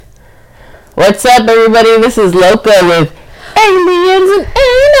What's up, everybody? This is Loca with Aliens and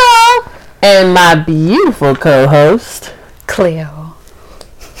Anal, and my beautiful co-host, Cleo.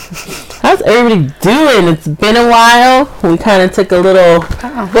 How's everybody doing? It's been a while. We kind of took a little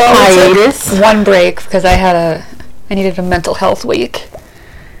hiatus. One break because I needed a mental health week.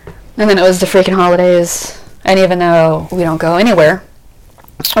 And then it was the freaking holidays. And even though we don't go anywhere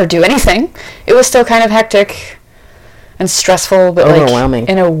or do anything, it was still kind of hectic and stressful, but overwhelming. Like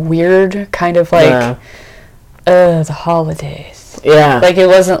in a weird kind of like, the holidays. Yeah. Like it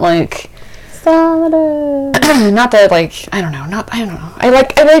wasn't like, not that like, I don't know. I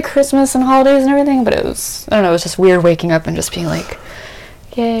like Christmas and holidays and everything, but it was, I don't know, it was just weird waking up and just being like,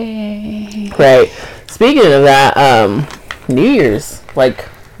 yay. Right. Speaking of that, New Year's, like,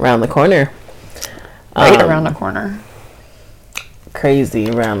 around the corner. Right around the corner. Crazy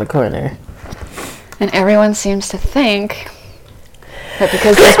around the corner. And everyone seems to think that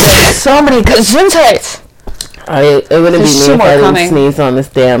because there's been so many gesundheit. It wouldn't be me if I didn't sneeze on this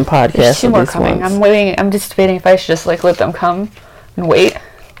damn podcast. There's two more coming. I'm just debating if I should just like let them come and wait.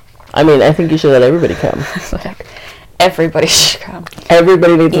 I mean, I think you should let everybody come. Everybody should come.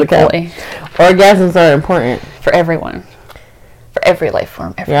 Everybody needs to come. Orgasms are important. For everyone. For every life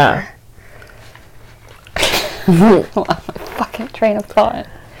form, everywhere. Yeah. Fucking train of thought.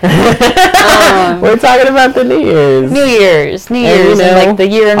 We're talking about the New Year's. New Year's, and like the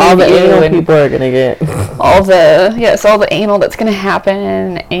year in all review, the anal people are gonna get all the anal that's gonna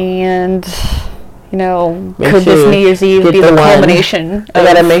happen, and could this New Year's Eve be the culmination? They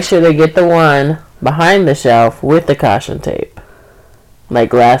gotta make sure they get the one behind the shelf with the caution tape,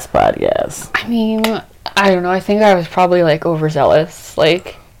 like last podcast. I mean, I don't know. I think I was probably like overzealous,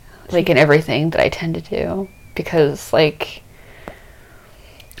 like in everything that I tend to do, because like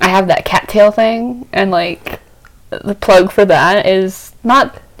I have that cattail thing, and like the plug for that is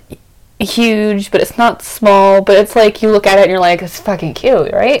not huge, but it's not small, but it's like you look at it and you're like, it's fucking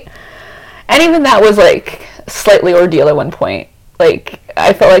cute, right? And even that was like slightly ordeal at one point. Like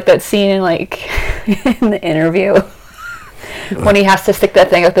I felt like that scene in like in the interview when he has to stick that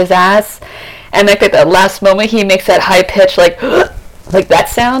thing up his ass, and like at that last moment he makes that high pitch like like that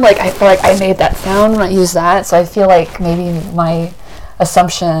sound. Like I feel like I made that sound when I used that, so I feel like maybe my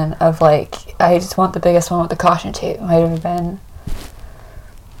assumption of like I just want the biggest one with the caution tape might have been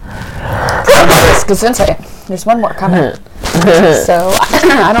there's one more coming. So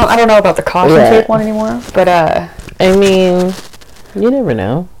I don't know about the caution tape one anymore, but I mean, you never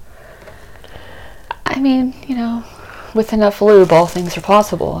know. I mean, with enough lube all things are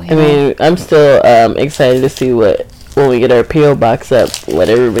possible. I mean, I'm still excited to see when we get our P.O. box up, what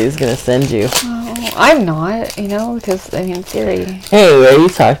everybody's gonna send you. I'm not, because, I mean, in theory... Hey, you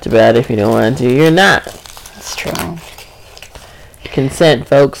talked about if you don't want to, you're not. That's true. Consent,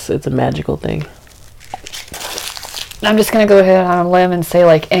 folks, it's a magical thing. I'm just going to go ahead on a limb and say,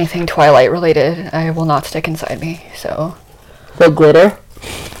 like, anything Twilight related, I will not stick inside me, so... So glitter?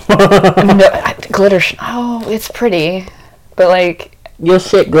 No, glitter... it's pretty, but, like... You'll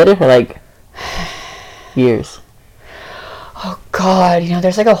shit glitter for, like, years. Oh, God,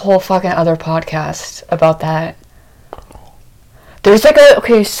 there's, like, a whole fucking other podcast about that. There's, like,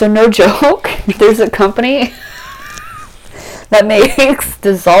 okay, so no joke, there's a company that makes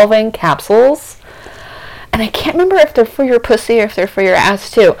dissolving capsules, and I can't remember if they're for your pussy or if they're for your ass,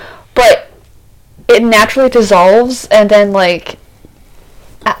 too, but it naturally dissolves, and then, like,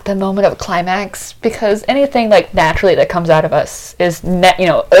 at the moment of climax, because anything, like, naturally that comes out of us is,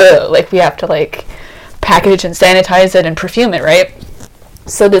 like, we have to, like... package and sanitize it and perfume it, right?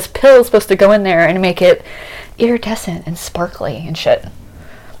 So this pill is supposed to go in there and make it iridescent and sparkly and shit.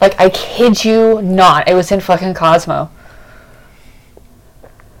 Like, I kid you not, it was in fucking Cosmo.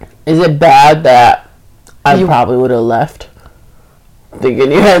 Is it bad that I probably would have left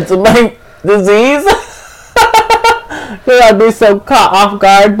thinking you had some, like, disease? Because I'd be so caught off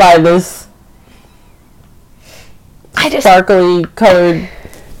guard by this sparkly colored...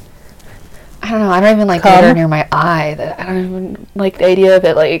 I don't know, I don't even like glitter near my eye. I don't even like the idea of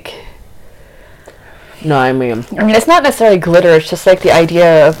it, like... No, I mean, it's not necessarily glitter, it's just like the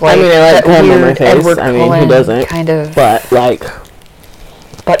idea of, like, I mean, I like that weird on my face. Edward Cullen who doesn't? Kind of... But, like...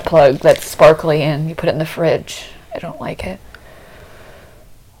 butt plug that's sparkly and you put it in the fridge. I don't like it.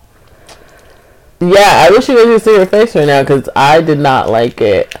 Yeah, I wish you could see her face right now, because I did not like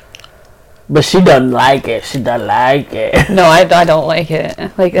it. But she doesn't like it. She doesn't like it. No, I don't like it.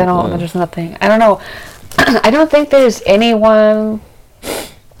 Like, I don't, there's nothing. I don't know. I don't think there's anyone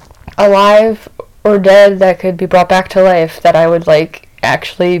alive or dead that could be brought back to life that I would, like,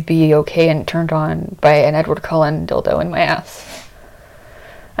 actually be okay and turned on by an Edward Cullen dildo in my ass.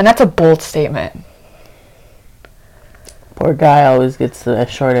 And that's a bold statement. Poor guy always gets the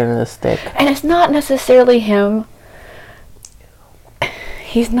short end of the stick. And it's not necessarily him.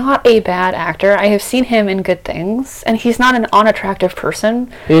 He's not a bad actor. I have seen him in good things, and he's not an unattractive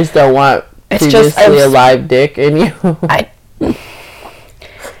person. You just don't want It's previously a live dick in you.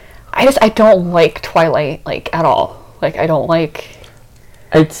 I don't like Twilight, like, at all. Like, I don't like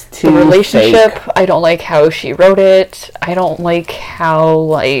It's too the relationship. fake. I don't like how she wrote it. I don't like how,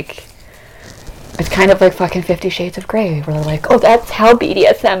 like, it's kind of like fucking 50 Shades of Grey, where they're like, oh, that's how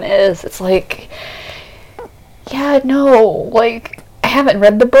BDSM is. It's like, yeah, no, like, I haven't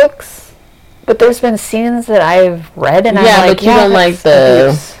read the books, but there's been scenes that I've read, and I'm like, but you don't like that's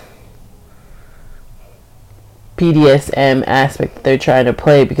the abuse. BDSM aspect that they're trying to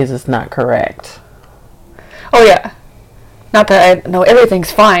play because it's not correct. Oh, yeah. Not that I know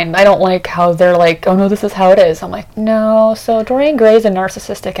everything's fine. I don't like how they're like, oh no, this is how it is. I'm like, no, so Dorian Gray's a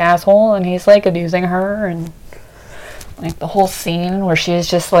narcissistic asshole, and he's like abusing her, and like the whole scene where she's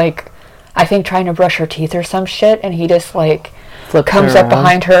just like, I think trying to brush her teeth or some shit, and he just like comes up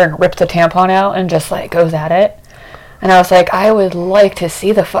behind her and rips the tampon out and just like goes at it. And I was like, I would like to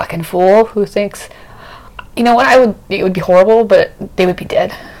see the fucking fool who thinks, you know what, it would be horrible, but they would be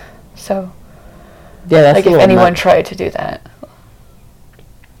dead. So Yeah, that's like if anyone tried to do that,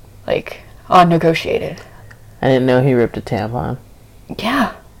 like unnegotiated. I didn't know he ripped a tampon.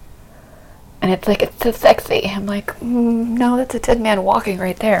 Yeah. And it's like, it's so sexy. I'm like, no, that's a dead man walking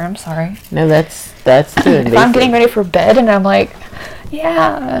right there. I'm sorry. No, that's too invasive. If I'm getting ready for bed and I'm like,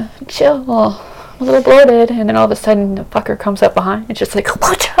 yeah, chill, I'm a little bloated, and then all of a sudden the fucker comes up behind, it's just like,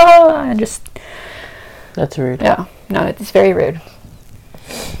 and just... That's rude. Yeah, no, it's very rude.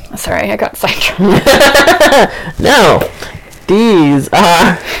 Sorry, I got sidetracked. No, these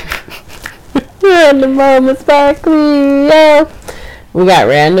are random moments by Cleo. We got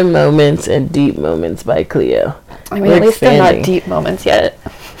random moments and deep moments by Cleo. I mean, at least they're not deep moments yet.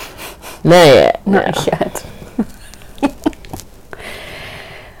 Not yet. Not yet.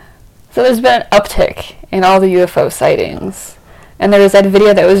 So there's been an uptick in all the UFO sightings. And there was that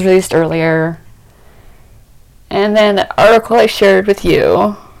video that was released earlier. And then the article I shared with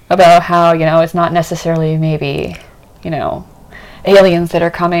you about how, you know, it's not necessarily maybe, you know, aliens that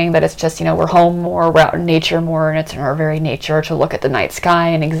are coming, that it's just, you know, we're home more, we're out in nature more, and it's in our very nature to look at the night sky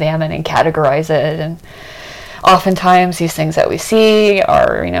and examine and categorize it. And oftentimes these things that we see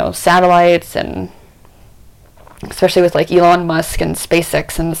are, you know, satellites, and especially with like Elon Musk and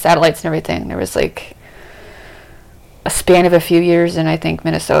SpaceX and the satellites and everything, there was like a span of a few years in, I think,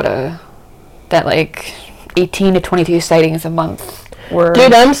 Minnesota, that like 18 to 22 sightings a month were...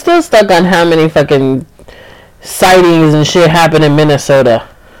 Dude, I'm still stuck on how many fucking sightings and shit happen in Minnesota.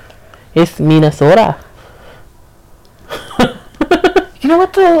 It's Minnesota. You know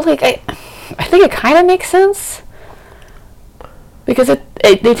what though, like, I think it kind of makes sense, because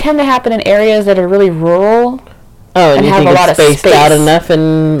they tend to happen in areas that are really rural. Oh, and you have think a lot it's of spaced space out enough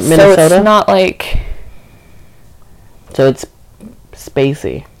in Minnesota? So it's not like... So it's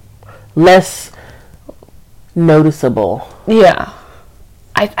spacey. Less noticeable. Yeah.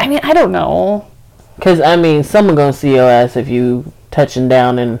 I mean, I don't know. Because, I mean, someone gonna see your ass if you touching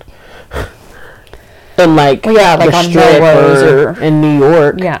down in like, well, yeah, like the on Strip or in New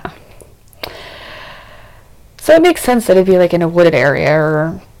York. Yeah. So it makes sense that it'd be like in a wooded area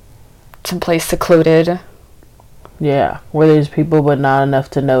or someplace secluded. Yeah, where there's people but not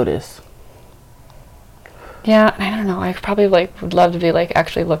enough to notice. Yeah, I don't know. I probably like would love to be like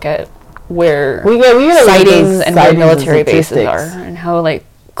actually look at where we gotta sightings and where military and bases are, and how like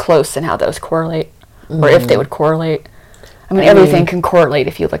close and how those correlate, or if they would correlate. I mean, everything can correlate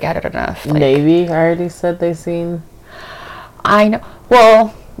if you look at it enough. Like, Navy already said they seen. I know. Well,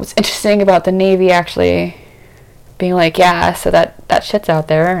 what's interesting about the Navy actually being like, yeah, so that shit's out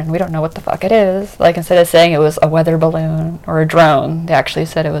there, and we don't know what the fuck it is. Like, instead of saying it was a weather balloon or a drone, they actually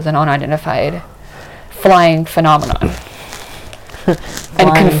said it was an unidentified flying phenomenon.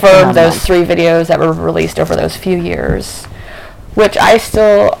 And confirmed those 3 videos that were released over those few years. Which I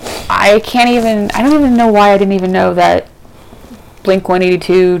don't even know why I didn't even know that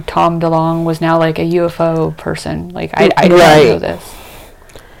Blink-182 Tom DeLonge was now like a UFO person. Like, I didn't know this.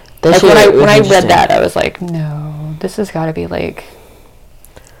 Like, when I read that, I was like, no, this has got to be like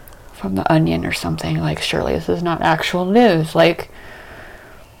from The Onion or something. Like, surely this is not actual news. Like,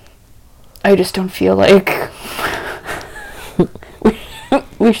 I just don't feel like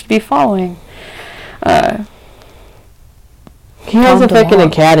we should be following. He has a fucking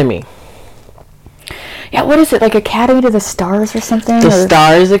academy. Yeah, what is it? Like Academy to the Stars or something? The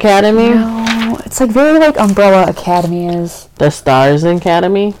Stars Academy? No, It's like very like Umbrella Academy is. The Stars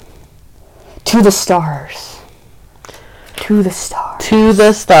Academy? To the Stars. To the Stars. To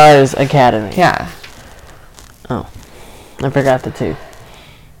the Stars Academy. Yeah. Oh. I forgot the two.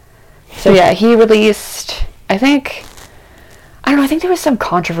 So yeah, he released, I think there was some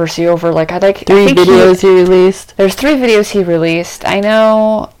controversy over, like, Three videos he released? There's 3 videos he released. I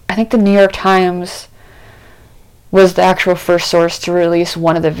think the New York Times was the actual first source to release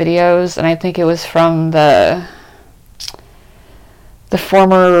one of the videos, and I think it was from the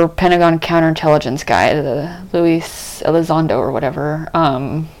former Pentagon counterintelligence guy, the Luis Elizondo or whatever.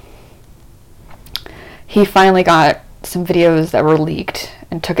 He finally got some videos that were leaked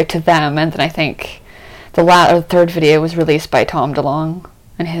and took it to them, and then I think the third video was released by Tom DeLonge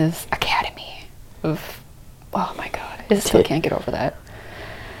and his Academy of, oh my god, I still can't get over that.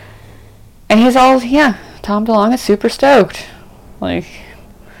 And he's all, yeah, Tom DeLonge is super stoked. Like,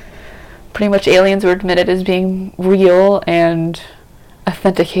 pretty much aliens were admitted as being real and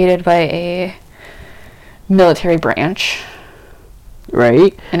authenticated by a military branch.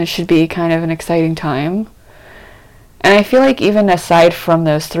 Right. And it should be kind of an exciting time. And I feel like even aside from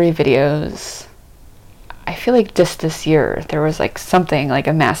those 3 videos, I feel like just this year there was like something, like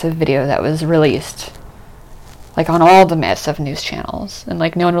a massive video that was released, like on all the massive news channels, and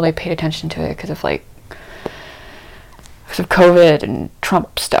like no one really paid attention to it because of COVID and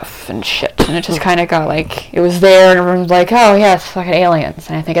Trump stuff and shit, and it just kind of got like, it was there and everyone was like, oh yeah, it's fucking aliens.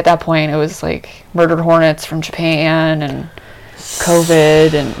 And I think at that point it was like murdered hornets from Japan and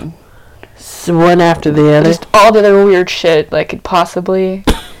COVID and one after the other. Just all the other weird shit that could possibly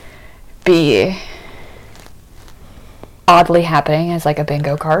be oddly happening as like a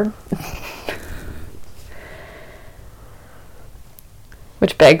bingo card.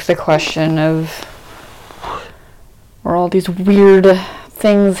 Which begs the question of, are all these weird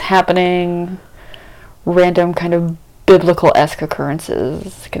things happening, random kind of biblical-esque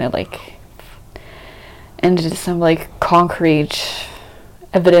occurrences, gonna like end into some like concrete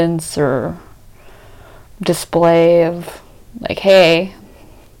evidence or display of like, hey,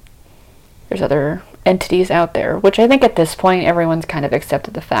 there's other entities out there, which I think at this point everyone's kind of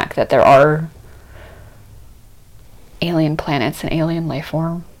accepted the fact that there are alien planets and alien life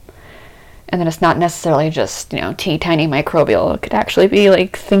form, and that it's not necessarily just, teeny tiny microbial. It could actually be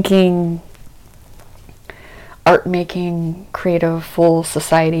like thinking, art making, creative, full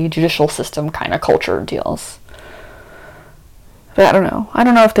society, judicial system kind of culture deals. But I don't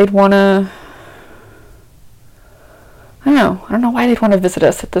know if they'd want to, I don't know why they'd want to visit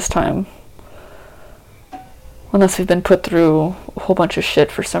us at this time. Unless we've been put through a whole bunch of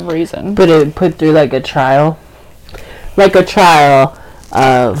shit for some reason. But it put through like a trial. Like a trial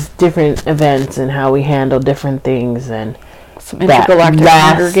of different events and how we handle different things, and some intergalactic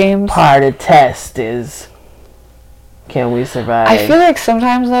Hunger Games. Part of test is, can we survive? I feel like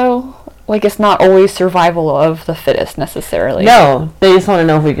sometimes though, like it's not always survival of the fittest necessarily. No, they just want to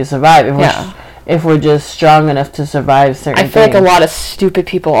know if we can survive. If we're just strong enough to survive certain things. I feel like a lot of stupid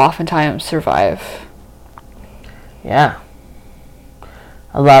people oftentimes survive. Yeah.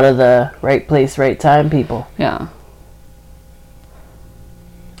 A lot of the right place, right time people. Yeah.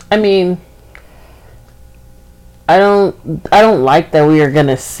 I mean, I don't like that we are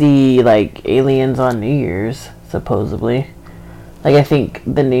gonna see like aliens on New Year's, supposedly. Like, I think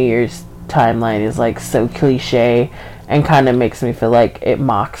the New Year's timeline is like so cliche and kind of makes me feel like it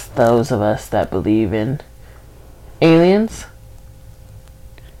mocks those of us that believe in aliens.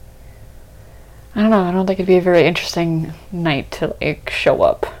 I don't know. I don't think it'd be a very interesting night to like show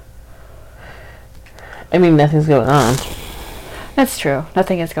up. I mean, nothing's going on. That's true.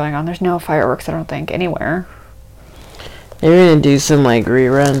 Nothing is going on. There's no fireworks, I don't think, anywhere. They're gonna do some like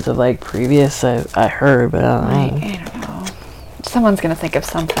reruns of like previous. I heard, but I don't know. Someone's gonna think of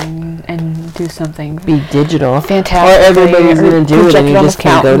something and do something. Be digital. Fantastic. Or everybody's gonna do it and you just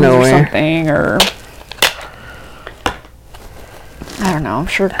can't go nowhere. Or something, or I don't know. I'm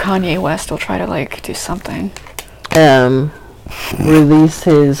sure Kanye West will try to like do something. Release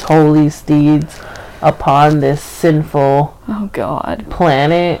his holy steeds upon this sinful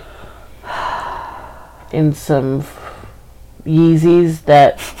planet in some Yeezys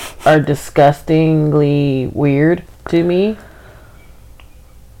that are disgustingly weird to me.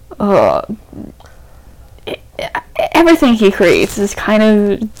 Everything he creates is kind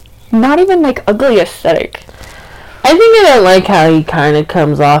of not even like ugly aesthetic. I think I don't like how he kind of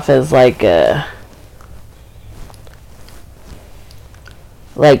comes off as like a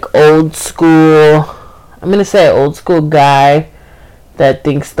old school, I'm gonna say old school guy that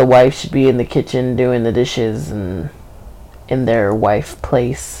thinks the wife should be in the kitchen doing the dishes and in their wife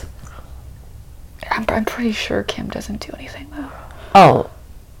place. I'm pretty sure Kim doesn't do anything though. Oh.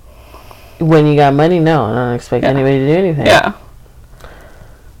 When you got money, no. I don't expect anybody to do anything. Yeah.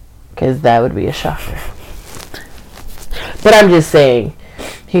 Because that would be a shocker. But I'm just saying,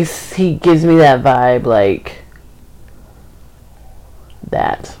 he gives me that vibe, like,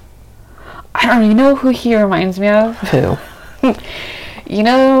 that. I don't know, you know who he reminds me of? Who? You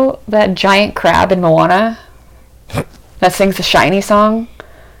know that giant crab in Moana that sings the Shiny song?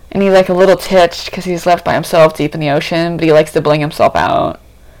 And he's like a little titched because he's left by himself deep in the ocean, but he likes to bling himself out.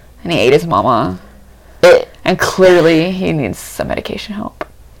 And he ate his mama. And clearly he needs some medication help.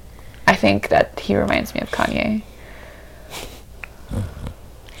 I think that he reminds me of Kanye.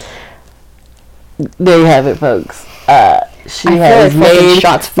 There you have it, folks. She has made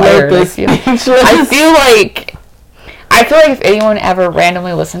shots fired. I feel like if anyone ever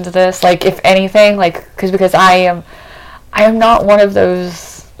randomly listened to this, like if anything, like because I am not one of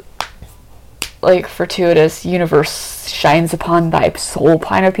those like fortuitous universe shines upon thy soul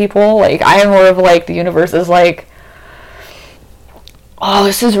kind of people. Like I am more of like the universe is like, oh,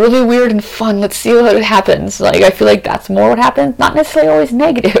 this is really weird and fun. Let's see what happens. Like I feel like that's more what happens. Not necessarily always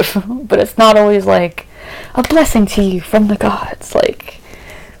negative, but it's not always like a blessing to you from the gods. Like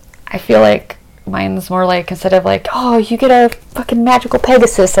I feel like mine's more like instead of like, oh, you get a fucking magical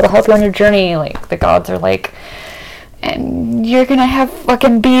Pegasus that'll help you on your journey. Like the gods are like, and you're gonna have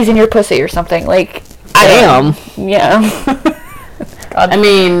fucking bees in your pussy or something. Like damn. Yeah. I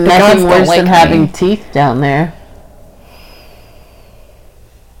mean, nothing worse than having teeth down there.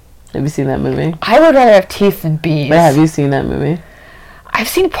 Have you seen that movie? I would rather have teeth than bees. But have you seen that movie? I've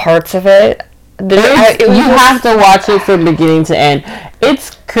seen parts of it. You have to watch it from beginning to end.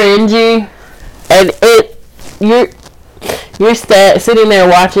 It's cringy, and you're sitting there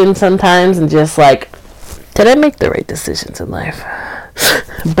watching sometimes and just like, did I make the right decisions in life?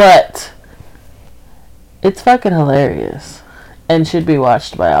 But it's fucking hilarious and should be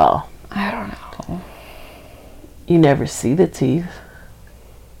watched by all. I don't know. You never see the teeth.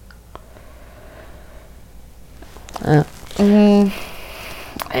 I don't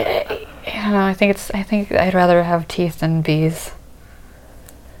know. I think I'd rather have teeth than bees.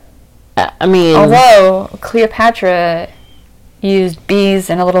 I mean, although Cleopatra used bees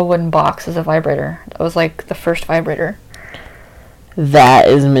in a little wooden box as a vibrator. That was like the first vibrator. That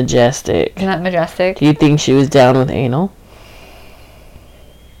is majestic. Isn't that majestic? Do you think she was down with anal?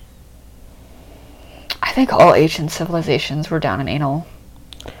 I think all ancient civilizations were down in anal.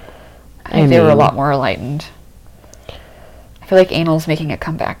 I think they were a lot more enlightened. I feel like anal's making a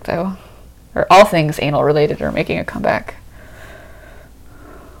comeback, though. Or all things anal related are making a comeback.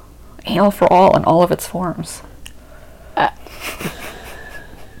 Anal for all in all of its forms.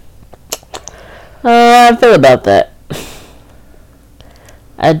 I feel about that.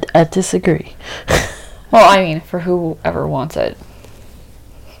 I disagree. Well, I mean, for whoever wants it.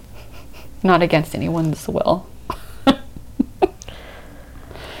 Not against anyone's will.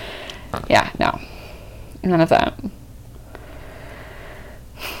 Yeah, no. None of that.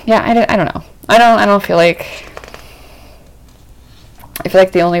 Yeah, I don't know. I don't feel like... I feel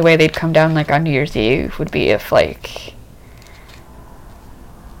like the only way they'd come down, like, on New Year's Eve would be if, like,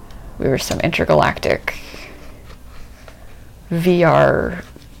 we were some intergalactic VR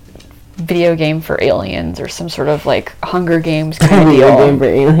video game for aliens or some sort of, like, Hunger Games kind of deal. Video game for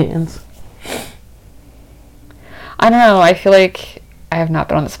aliens. I don't know. I feel like I have not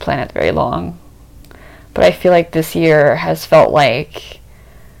been on this planet very long. But I feel like this year has felt like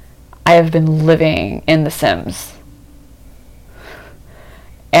I have been living in The Sims.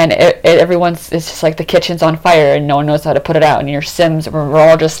 And everyone's, it's just like the kitchen's on fire and no one knows how to put it out. And your Sims, we're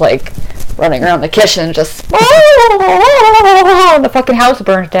all just like running around the kitchen, just and the fucking house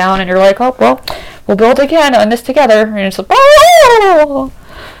burns down. And you're like, oh, well, we'll build again on this together. And it's like, so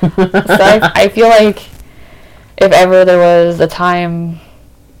I feel like if ever there was a time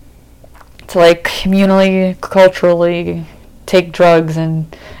to like communally, culturally take drugs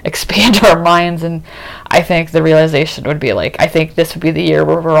and expand our minds, and I think the realization would be like, I think this would be the year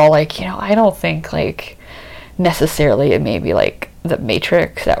where we're all like, you know, I don't think like necessarily it may be like the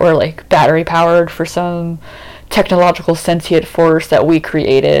Matrix, that we're like battery powered for some technological sentient force that we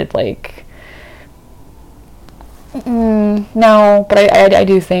created, like no, but I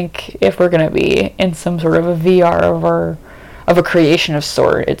do think if we're gonna be in some sort of a VR of a creation of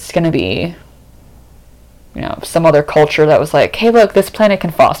sort, it's gonna be, you know, some other culture that was like, hey, look, this planet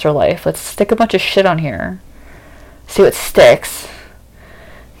can foster life. Let's stick a bunch of shit on here. See what sticks.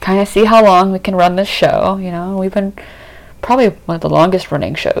 Kind of see how long we can run this show. You know, we've been probably one of the longest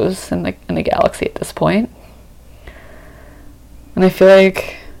running shows in the galaxy at this point. And I feel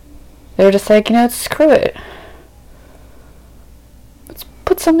like They were just like, screw it. Let's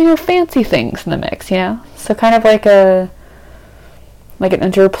put some fancy things in the mix, So kind of like an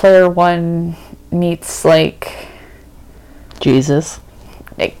Enter Player One meets like Jesus.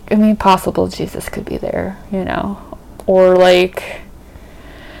 Possible Jesus could be there, or like.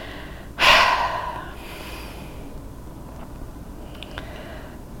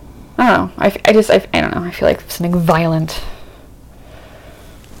 I don't know. I don't know. I feel like something violent.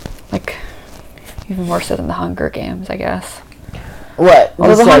 Like, even more so than the Hunger Games, I guess. What?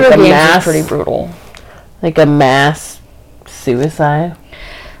 Well, the Hunger Games is pretty brutal. Like a mass suicide?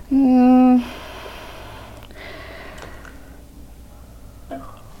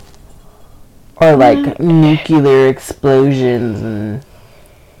 Or like nuclear explosions and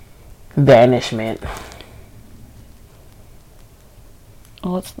vanishment.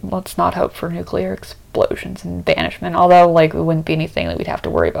 Well, let's not hope for nuclear explosions and banishment, although, like, it wouldn't be anything that we'd have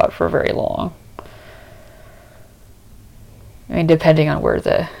to worry about for very long. Depending on where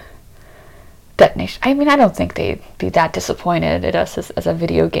the detonation... I don't think they'd be that disappointed at us as a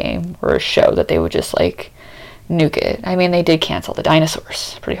video game or a show that they would just, like, nuke it. They did cancel the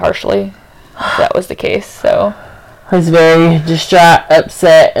dinosaurs pretty harshly, if that was the case, so... I was very distraught,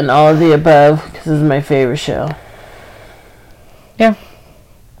 upset, and all of the above, because this is my favorite show. Yeah.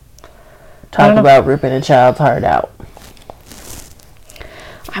 Talk about ripping a child's heart out.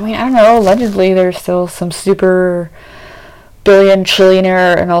 I don't know. Allegedly, there's still some super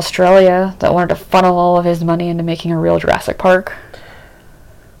trillionaire in Australia that wanted to funnel all of his money into making a real Jurassic Park.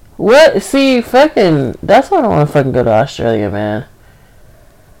 What? See, fucking... That's why I don't want to fucking go to Australia, man.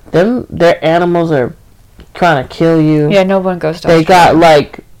 Their animals are trying to kill you. Yeah, no one goes to Australia. They got,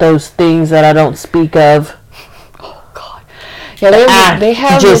 like, those things that I don't speak of. Yeah, they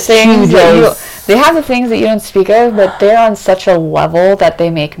have the things they have the things that you don't speak of, but they're on such a level that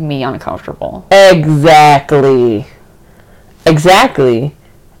they make me uncomfortable. Exactly.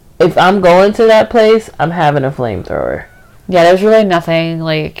 If I'm going to that place, I'm having a flamethrower. Yeah, there's really nothing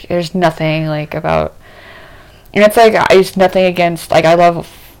about, and it's like, it's nothing against, like, I love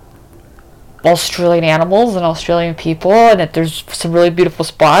Australian animals and Australian people, and there's some really beautiful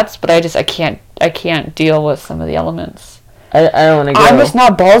spots, but I can't deal with some of the elements. I don't want to go. I'm just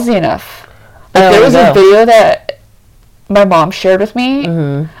not ballsy enough. Like, there was a video that my mom shared with me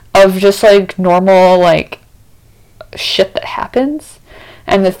of just, like, normal, like, shit that happens.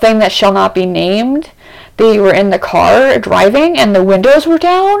 And the thing that shall not be named, they were in the car driving and the windows were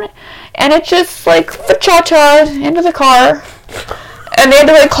down. And it just, like, cha-cha-cha'd into the car. And they had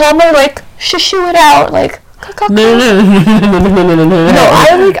to, like, calmly, like, shoo it out. Like, No,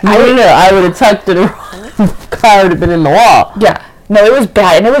 I would have tucked it around. Car would have been in the wall. Yeah. No, it was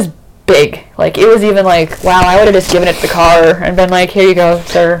bad, and it was big. Like, it was even like, wow, I would have just given it to the car and been like, here you go,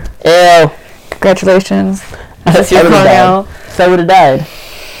 sir. Ew. Congratulations. This is your car now. So I would have died.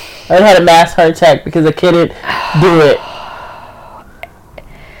 I would have had a mass heart attack because I couldn't do it.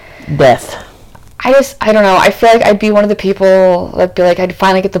 Death. I don't know. I feel like I'd be one of the people that'd be like, I'd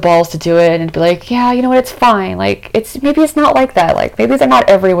finally get the balls to do it and be like, yeah, you know what, it's fine. Like, maybe it's not like that. Like, maybe they're not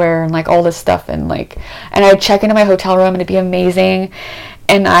everywhere and, like, all this stuff. And, like, and I'd check into my hotel room and it'd be amazing.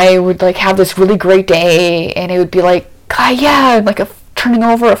 And I would, like, have this really great day and it would be like, God, yeah, and, like, turning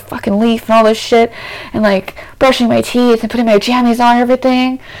over a fucking leaf and all this shit. And, like, brushing my teeth and putting my jammies on and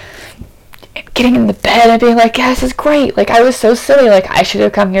everything. Getting in the bed and being like, yeah, this is great. Like, I was so silly. Like, I should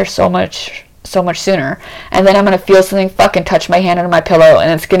have come here so much sooner, and then I'm gonna feel something fucking touch my hand under my pillow,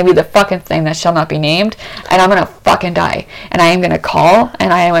 and it's gonna be the fucking thing that shall not be named, and I'm gonna fucking die, and I am gonna call,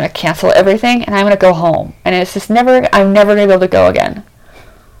 and I am gonna cancel everything, and I'm gonna go home, and it's just I'm never gonna be able to go again,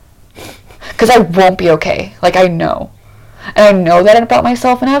 because I won't be okay. Like, I know, and I know that about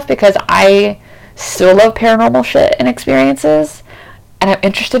myself enough because I still love paranormal shit and experiences, and I'm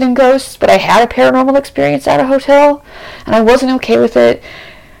interested in ghosts, but I had a paranormal experience at a hotel, and I wasn't okay with it.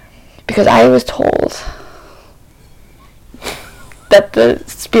 Because I was told that the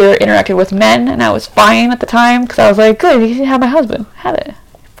spirit interacted with men, and I was fine at the time, because I was like, good, you can have my husband. Have it.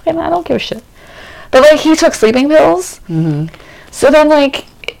 And I don't give a shit. But, like, he took sleeping pills. So then, like,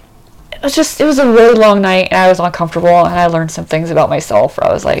 it was a really long night, and I was uncomfortable, and I learned some things about myself where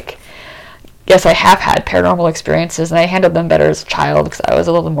I was like, yes, I have had paranormal experiences, and I handled them better as a child, because I was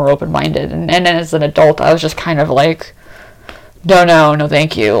a little more open-minded, and then as an adult, I was just kind of like, no,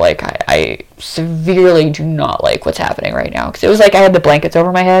 thank you. Like, I severely do not like what's happening right now. Because it was like I had the blankets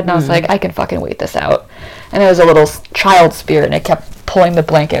over my head, and I was like, I can fucking wait this out. And there was a little child spirit, and it kept pulling the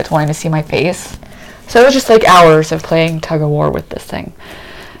blankets, wanting to see my face. So it was just like hours of playing tug of war with this thing.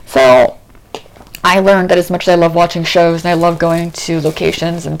 So I learned that as much as I love watching shows and I love going to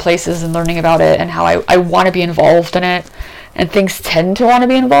locations and places and learning about it and how I want to be involved in it, and things tend to want to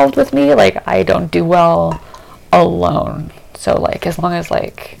be involved with me, like, I don't do well alone. So, like, as long as,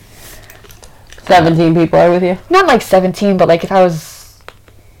 like... 17 people are with you? Not, like, 17, but, like, if I was...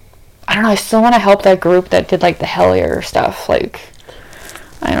 I don't know, I still want to help that group that did, like, the Hellier stuff. Like,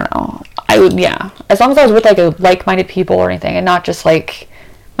 I don't know. I would, yeah. As long as I was with, like, like-minded people or anything, and not just, like...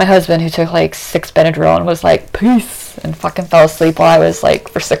 my husband who took like 6 Benadryl and was like, peace, and fucking fell asleep while I was like,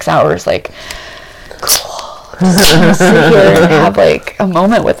 for 6 hours, like, cool. Just gonna sit here and have like a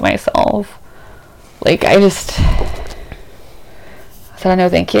moment with myself. Like, I said, no,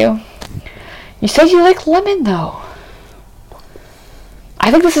 thank you. You said you like lemon though. I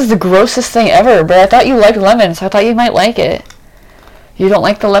think this is the grossest thing ever, but I thought you liked lemon, so I thought you might like it. You don't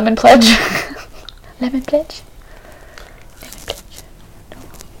like the lemon pledge? Lemon pledge?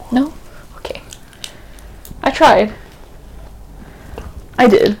 No? Okay. I tried. I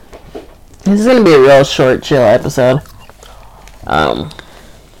did. This is gonna be a real short, chill episode.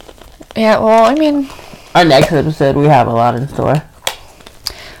 Yeah, well, I mean... Our next episode, we have a lot in store.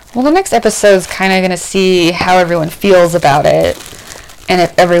 Well, the next episode's kind of gonna see how everyone feels about it, and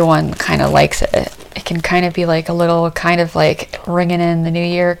if everyone kind of likes it. It can kind of be like a little kind of like ringing in the new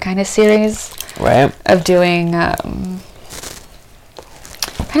year kind of series. Right. Of doing, kind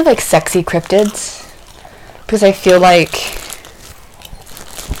of like sexy cryptids, because I feel like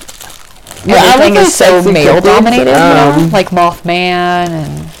everything is so male dominated, like Mothman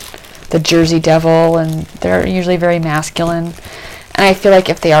and the Jersey Devil, and they're usually very masculine, and I feel like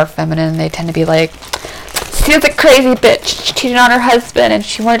if they are feminine, they tend to be like, she's a crazy bitch, she cheated on her husband and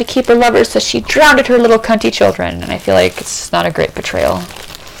she wanted to keep her lover, so she drowned her little cunty children, and I feel like it's not a great portrayal.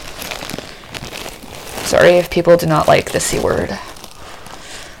 Sorry if people do not like the C word.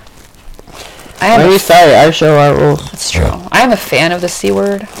 I'm sorry, I show our rules. That's true. I am a fan of the C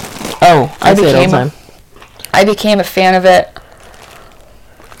word. Oh, I say it all the time. I became a fan of it.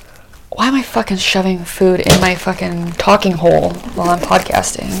 Why am I fucking shoving food in my fucking talking hole while I'm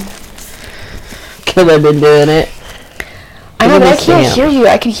podcasting? Because I've been doing it. I know, but I can't hear you.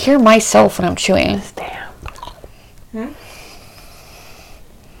 I can hear myself when I'm chewing. Stamp.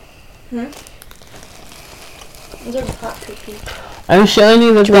 I'm showing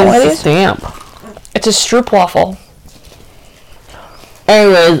you the stamp. It's a stroopwafel.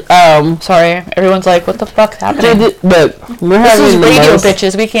 Anyways, sorry, everyone's like, what the fuck's happening? Look, we're having this is radio,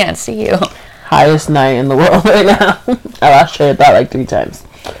 bitches. We can't see you. Highest night in the world right now. I lost train of thought like 3 times.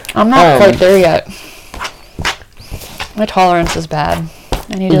 I'm not quite there yet. My tolerance is bad.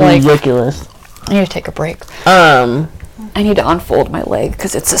 I need to ridiculous. I need to take a break. I need to unfold my leg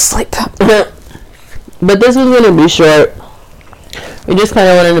because it's asleep. But this was gonna be short. We just kind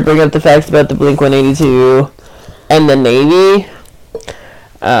of wanted to bring up the facts about the Blink-182 and the Navy.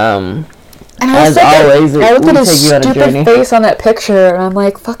 And as always, I looked at his stupid face on that picture, and I'm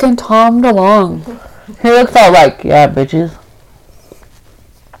like, fucking Tom DeLonge. He looks all like, yeah, bitches.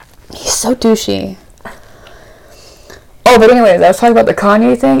 He's so douchey. Oh, but anyways, I was talking about the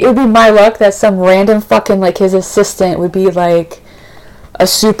Kanye thing. It would be my luck that some random fucking, like, his assistant would be, like, a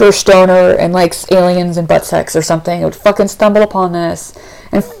super stoner and likes aliens and butt sex or something. It would fucking stumble upon this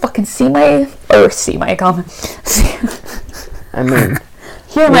and fucking see my comment. I mean...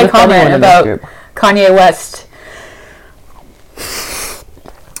 Hear my comment about Kanye West.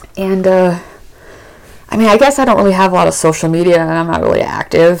 And, I mean, I guess I don't really have a lot of social media, and I'm not really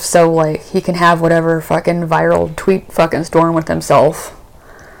active, so, like, he can have whatever fucking viral tweet fucking storm with himself.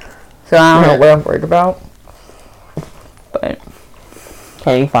 So I don't know what I'm worried about. But...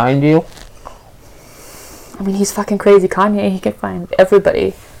 Can he find you? I mean, he's fucking crazy Kanye. He can find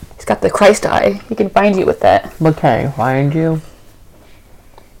everybody. He's got the Christ eye. He can find you with that. But can he find you?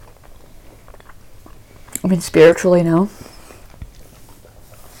 I mean, spiritually, no.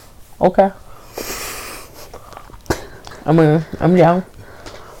 Okay. I'm down.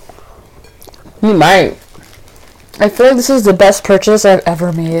 You might. I feel like this is the best purchase I've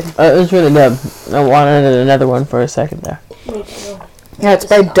ever made. It was really good. I wanted another one for a second there. Yeah, it's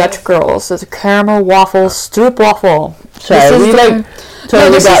by Dutch Girls. It's a caramel waffle, stroopwafel. Sorry, we like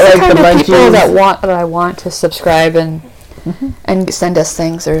totally got like the kind of people that I want to subscribe and send us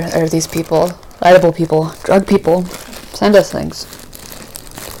things are these people, edible people, drug people, send us things.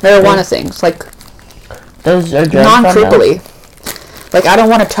 Marijuana things, like those are non-creepily. Like, I don't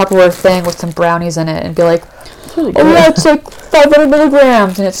want a Tupperware thing with some brownies in it and be like, oh yeah, it's like 500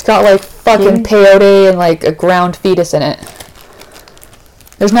 milligrams and it's got like fucking peyote and like a ground fetus in it.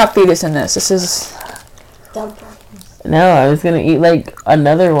 There's not fetus in this. This is... No, No, I was gonna eat like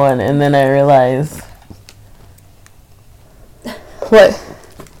another one, and then I realized What?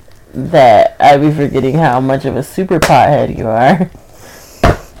 that I'd be forgetting how much of a super pothead you are.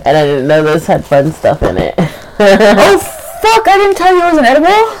 And I didn't know those had fun stuff in it. Oh, fuck, I didn't tell you it was an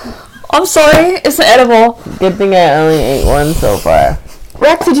edible? I'm sorry, it's an edible. Good thing I only ate one so far.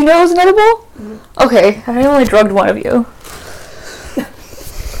 Rex, did you know it was an edible? Okay, I only drugged one of you.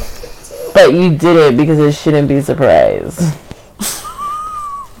 But you did it because it shouldn't be surprised.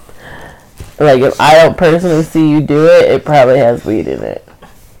 Like, if I don't personally see you do it, it probably has weed in it.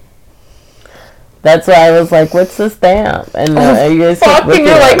 That's why I was like, what's the stamp? And you guys kept looking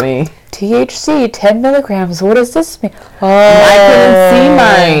at me. THC, 10 milligrams, what does this mean? Oh. I couldn't see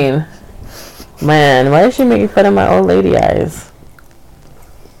mine. Man, why is she making fun of my old lady eyes?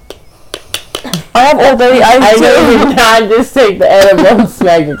 I have old lady eyes I too. know you did not just take the edible,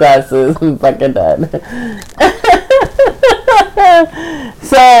 smack your glasses, and fucking done.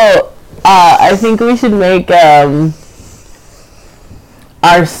 So, I think we should make our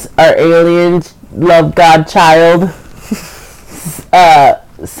alien love God child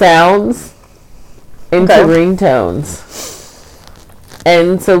sounds into ringtones,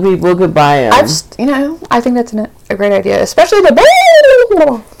 and so people could buy them. I think that's a great idea, especially the.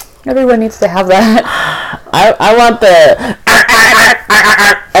 Everyone needs to have that. I want the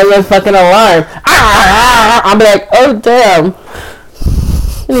and the fucking alarm. I'm like, oh damn,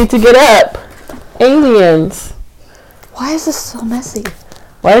 I need to get up. Aliens. Why is this so messy?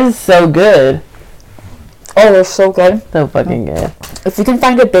 Why is it so good? Oh, they're so good. So fucking good. If you can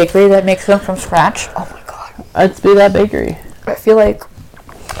find a bakery that makes them from scratch, oh my god. Let's be that bakery. I feel like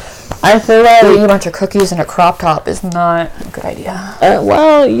eating a bunch of cookies and a crop top is not a good idea.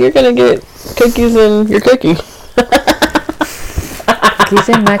 Well, you're gonna get cookies in your cookie. Cookies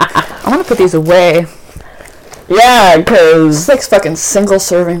in my... I'm gonna put these away. Yeah, because... It's like fucking single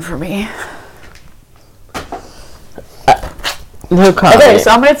serving for me. No comment. Okay, so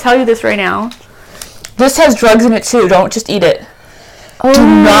I'm gonna tell you this right now. This has drugs in it too, don't just eat it. Oh. Do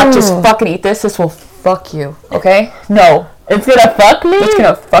not just fucking eat this. This will fuck you, okay? No. It's gonna fuck me? It's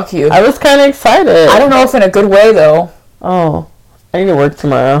gonna fuck you. I was kind of excited. I don't know if in a good way, though. Oh. I need to work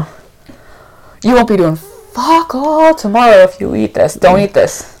tomorrow. You won't be doing fuck all tomorrow if you eat this. Don't eat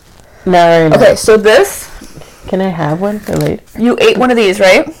this. No. Okay, so this... Can I have one for later? You ate one of these,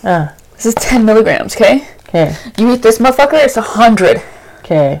 right? This is 10 milligrams, okay? Okay. You eat this motherfucker, it's 100.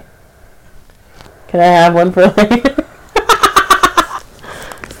 Okay. Can I have one for later?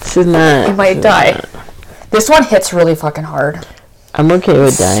 She's not. You might die. This one hits really fucking hard. I'm okay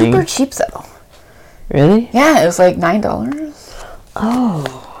with dying. Super cheap, though. Really? Yeah, it was like $9. Oh.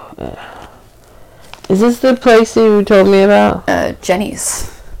 Is this the place you told me about? Jenny's.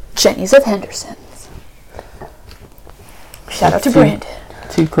 Jenny's of Henderson's. Shout out to Brandon.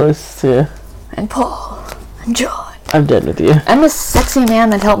 Too close to... And Paul. And John. I'm done with you. I'm the sexy man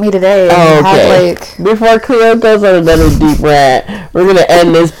that helped me today. Oh, okay. Had, Before Cleo goes on another deep rant, we're going to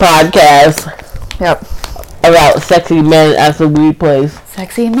end this podcast. Yep. About sexy men at the weed place.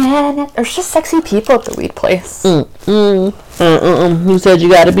 Sexy man. There's just sexy people at the weed place. Who said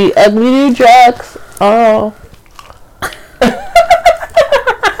you gotta be ugly to do drugs? Oh.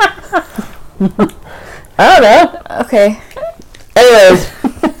 I don't know. Okay. Anyways.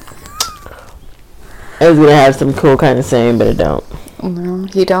 I was gonna have some cool kind of saying, but I don't. No,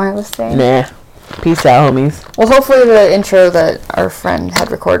 you don't have a saying? Nah. Peace out, homies. Well, hopefully the intro that our friend had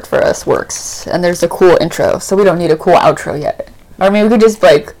recorded for us works. And there's a cool intro, so we don't need a cool outro yet. Or I mean, we could just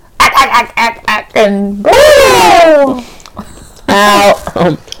like, and... Ow!